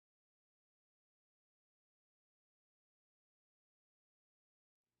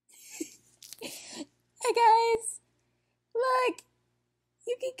Hey guys, look,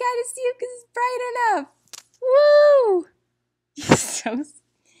 you can kind of see him because it's bright enough. Woo! So,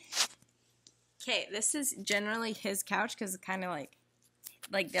 okay, this is generally his couch because it's kind of like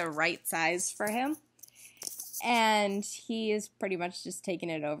the right size for him, and he is pretty much just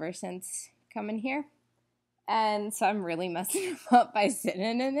taking it over since coming here, and so I'm really messing him up by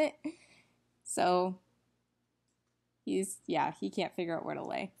sitting in it. So he can't figure out where to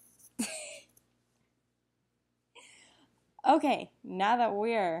lay. Okay, now that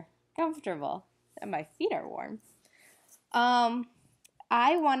we're comfortable and my feet are warm,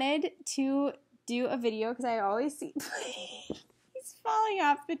 I wanted to do a video because I always see he's falling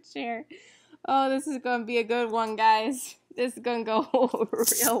off the chair. Oh, this is going to be a good one, guys. This is going to go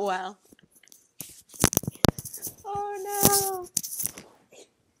real well. Oh, no.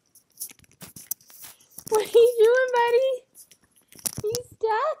 What are you doing, buddy? You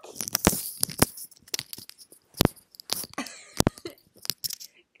stuck?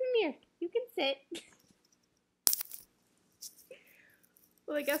 Come here. You can sit.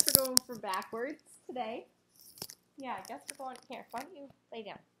 Well, I guess we're going for backwards today. Yeah, I guess we're going here. Why don't you lay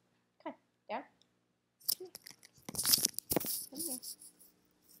down? Come down. Come here.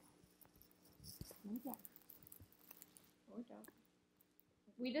 Lay down. Oh, don't.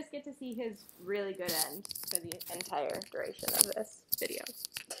 We just get to see his really good end for the entire duration of this video.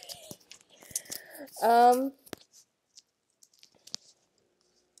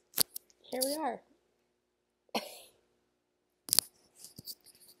 Here we are.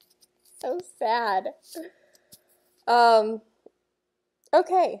 So sad.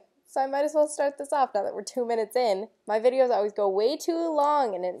 Okay, so I might as well start this off now that we're 2 minutes in. My videos always go way too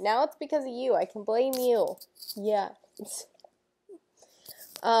long, and now it's because of you. I can blame you. Yeah.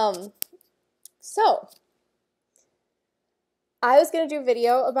 So, I was going to do a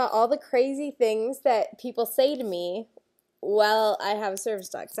video about all the crazy things that people say to me while I have a service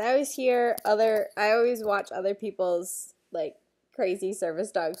dog. So I always watch other people's, crazy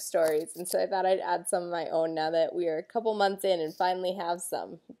service dog stories, and so I thought I'd add some of my own now that we're a couple months in and finally have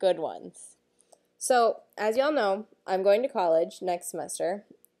some good ones. So, as y'all know, I'm going to college next semester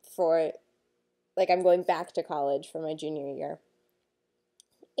I'm going back to college for my junior year.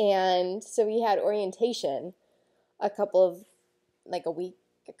 And so we had orientation a couple of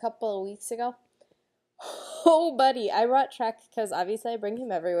weeks ago. Oh, buddy, I brought Trek because obviously I bring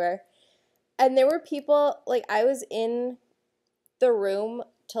him everywhere. And there were people, I was in the room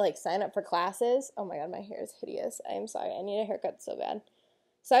to, sign up for classes. Oh my god, my hair is hideous. I am sorry. I need a haircut so bad.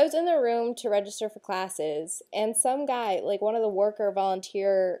 So I was in the room to register for classes, and some guy, one of the worker,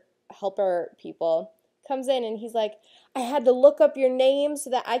 volunteer, helper people, comes in and he's like, I had to look up your name so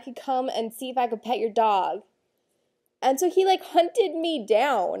that I could come and see if I could pet your dog. And so he, hunted me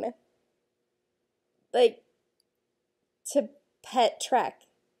down, to pet Trek,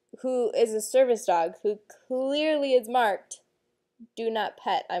 who is a service dog, who clearly is marked, do not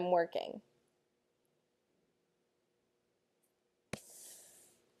pet, I'm working.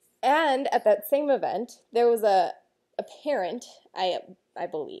 And at that same event, there was a parent, I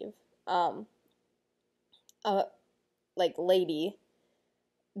believe, lady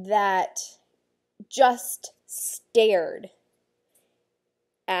that just stared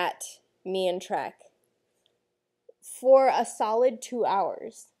at me and Trek for a solid 2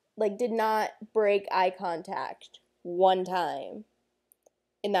 hours. Did not break eye contact one time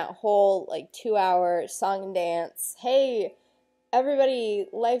in that whole 2-hour song and dance. Hey, everybody,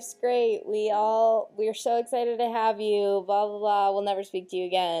 life's great. We're so excited to have you. Blah blah blah. We'll never speak to you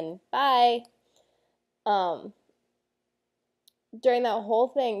again. Bye. During that whole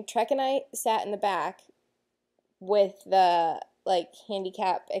thing, Trek and I sat in the back with the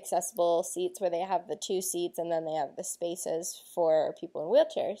handicap accessible seats where they have the 2 seats and then they have the spaces for people in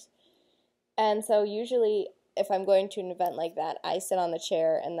wheelchairs. And so usually if I'm going to an event like that, I sit on the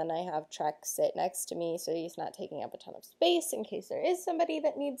chair and then I have Trek sit next to me so he's not taking up a ton of space in case there is somebody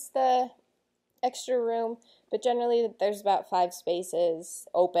that needs the extra room. But generally there's about 5 spaces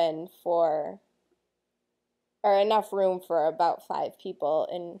open or enough room for about 5 people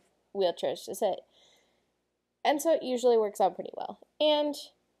in wheelchairs to sit. And so it usually works out pretty well. And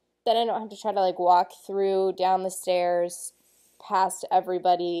then I don't have to try to walk down the stairs past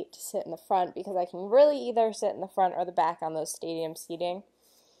everybody to sit in the front, because I can really either sit in the front or the back on those stadium seating.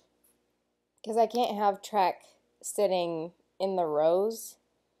 Because I can't have Trek sitting in the rows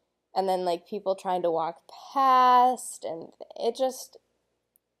and then people trying to walk past, and it's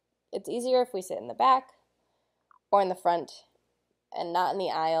easier if we sit in the back or in the front and not in the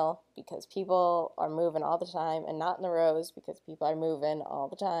aisle, because people are moving all the time, and not in the rows because people are moving all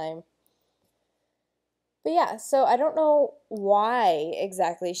the time. But yeah, so I don't know why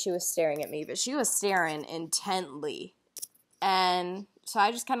exactly she was staring at me, but she was staring intently. And so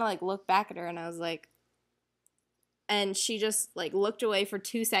I just kind of like looked back at her and I was like, and she just like looked away for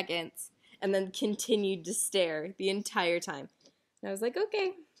 2 seconds and then continued to stare the entire time. And I was like,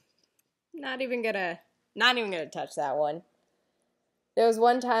 okay, not even gonna touch that one. There was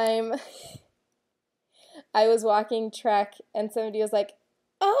one time I was walking Trek and somebody was like,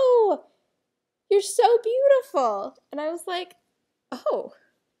 "Oh, you're so beautiful." And I was like, "Oh,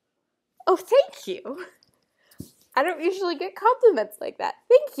 thank you. I don't usually get compliments like that.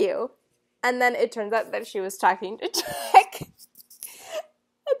 Thank you." And then it turns out that she was talking to Trek.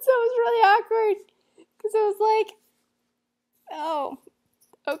 And so it was really awkward because I was like, "Oh,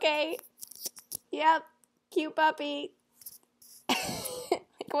 okay. Yep, cute puppy."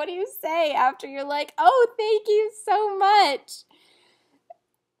 Like, what do you say after you're like, "Oh, thank you so much"?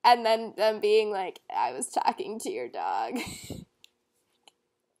 And then them being like, "I was talking to your dog."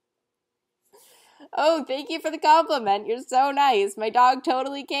 "Oh, thank you for the compliment. You're so nice. My dog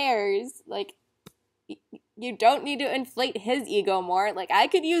totally cares." Like, you don't need to inflate his ego more. Like, I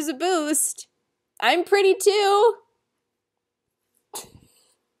could use a boost. I'm pretty too.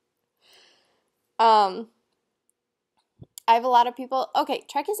 I have a lot of people. Okay,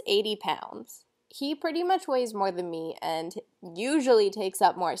 Trek is 80 pounds. He pretty much weighs more than me and usually takes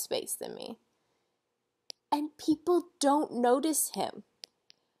up more space than me. And people don't notice him.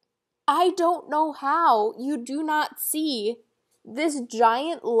 I don't know how you do not see this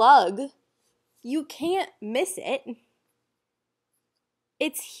giant lug. You can't miss it.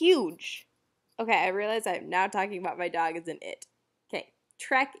 It's huge. Okay, I realize I'm now talking about my dog as an it. Okay,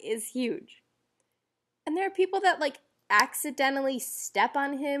 Trek is huge. And there are people that like accidentally step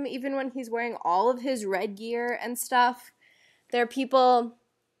on him even when he's wearing all of his red gear and stuff. There are people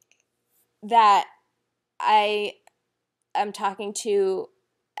that I am talking to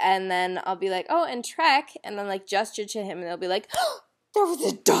and then I'll be like, "Oh, and Trek," and then like gesture to him and they'll be like, "Oh, there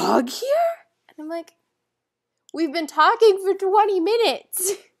was a dog here?" And I'm like, "We've been talking for 20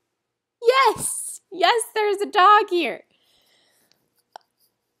 minutes. Yes, there's a dog here."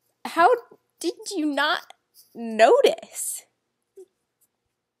 How did you not notice?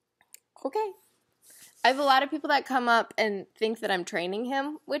 Okay. I have a lot of people that come up and think that I'm training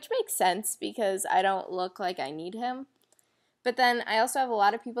him, which makes sense because I don't look like I need him. But then I also have a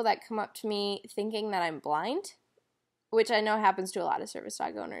lot of people that come up to me thinking that I'm blind, which I know happens to a lot of service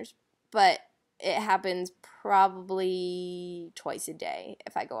dog owners, but it happens probably twice a day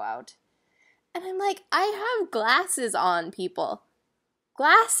if I go out. And I'm like, I have glasses on, people.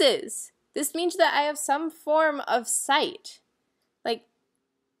 Glasses. This means that I have some form of sight. Like,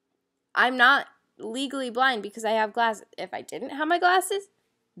 I'm not legally blind because I have glasses. If I didn't have my glasses,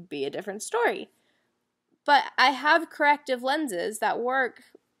 it'd be a different story. But I have corrective lenses that work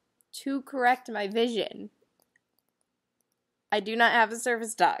to correct my vision. I do not have a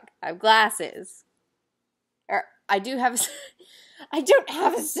service dog. I have glasses. Or I do have I don't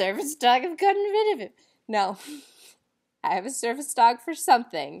have a service dog. I've gotten rid of him. No. I have a service dog for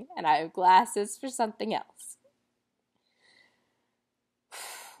something, and I have glasses for something else.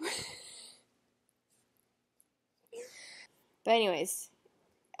 But anyways,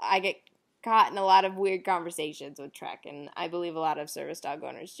 I get caught in a lot of weird conversations with Trek, and I believe a lot of service dog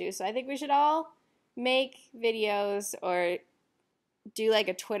owners do. So I think we should all make videos or do like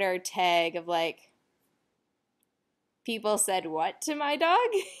a Twitter tag of like, people said what to my dog?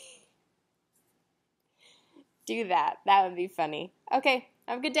 Do that. That would be funny. Okay,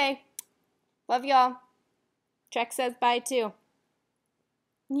 have a good day. Love y'all. Trek says bye too.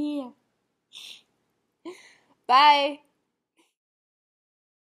 Yeah. Bye.